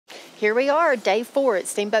Here we are, day 4 at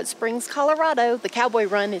Steamboat Springs, Colorado. The Cowboy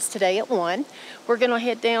run is today at 1. We're going to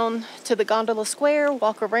head down to the Gondola Square,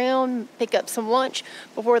 walk around, pick up some lunch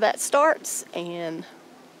before that starts, and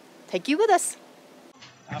take you with us.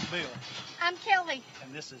 I'm Bill. I'm Kelley.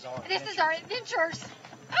 And this is our adventures.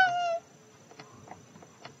 Oh!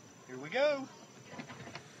 Here we go.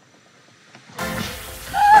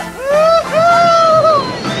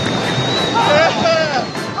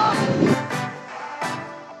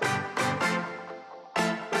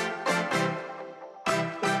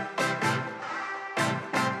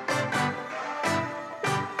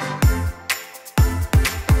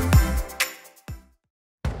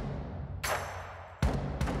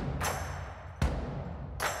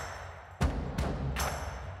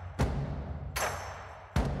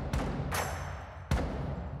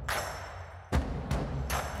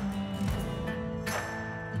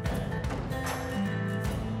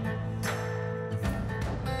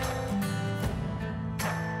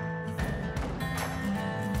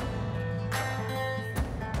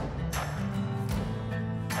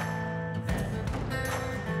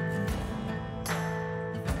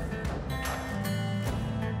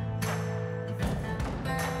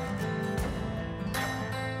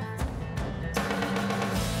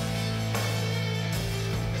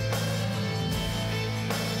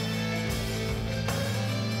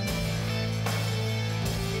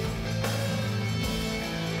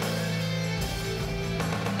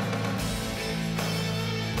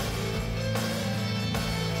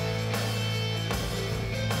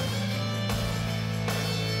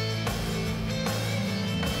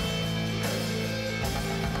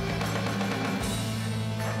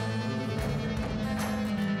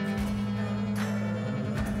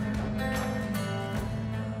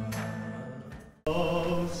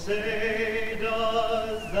 Oh, say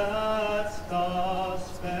does that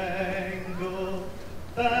star-spangled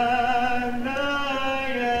banner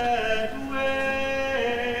yet wave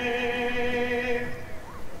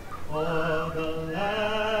o'er the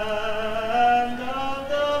land of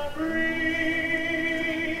the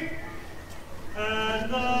free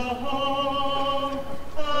and the home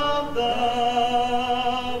of the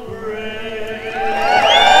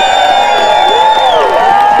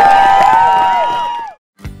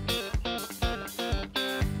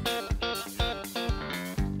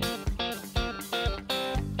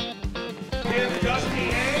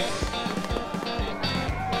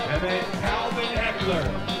and then Calvin Eckler,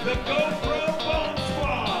 the GoPro Bone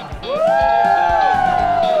Squad.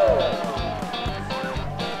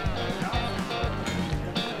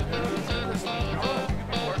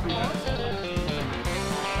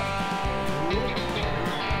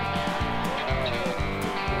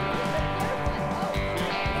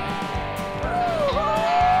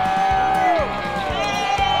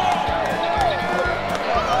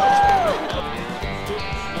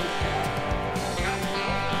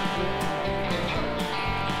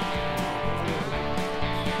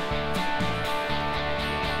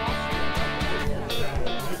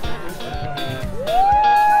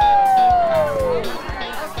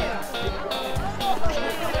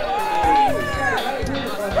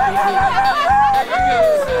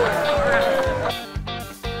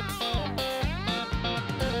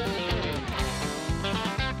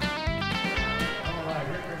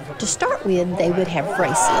 To start with, they would have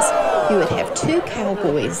races. You would have 2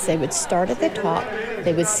 cowboys. They would start at the top.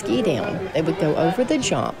 They would ski down. They would go over the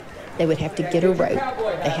jump. They would have to get a rope.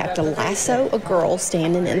 They have to lasso a girl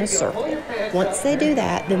standing in a circle. Once they do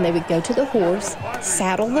that, then they would go to the horse,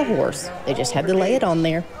 saddle the horse. They just had to lay it on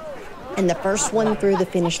there. And the first one through the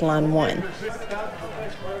finish line won.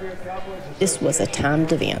 This was a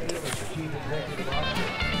timed event.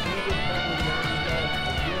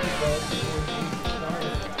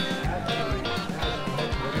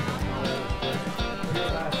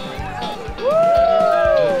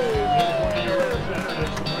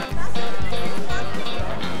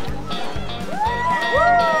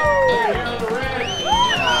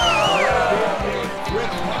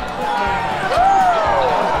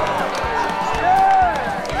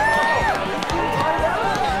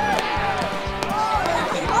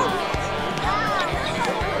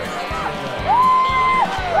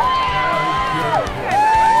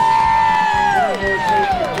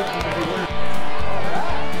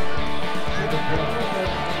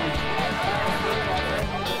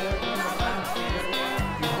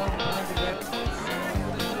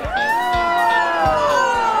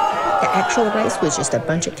 The actual race was just a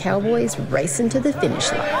bunch of cowboys racing to the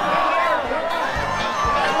finish line.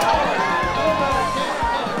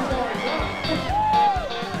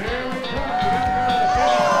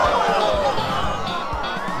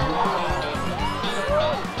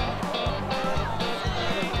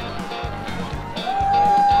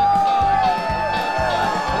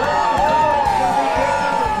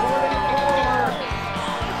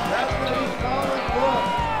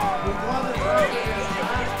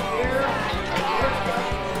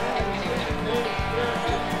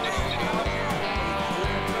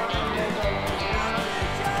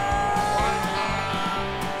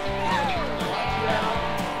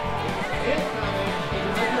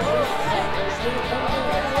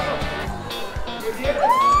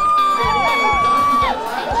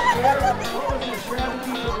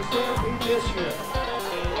 kiss you.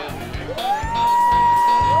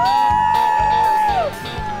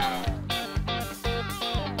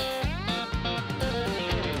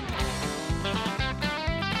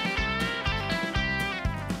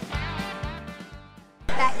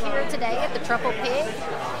 Back here today at the Truffle Pig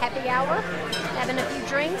happy hour, having a few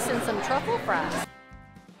drinks and some truffle fries.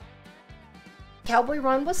 Cowboy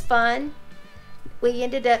run was fun. We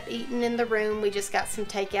ended up eating in the room. We just got some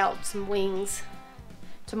takeout, some wings.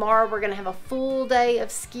 Tomorrow we're gonna have a full day of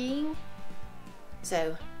skiing.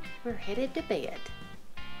 So we're headed to bed.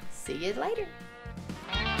 See you later.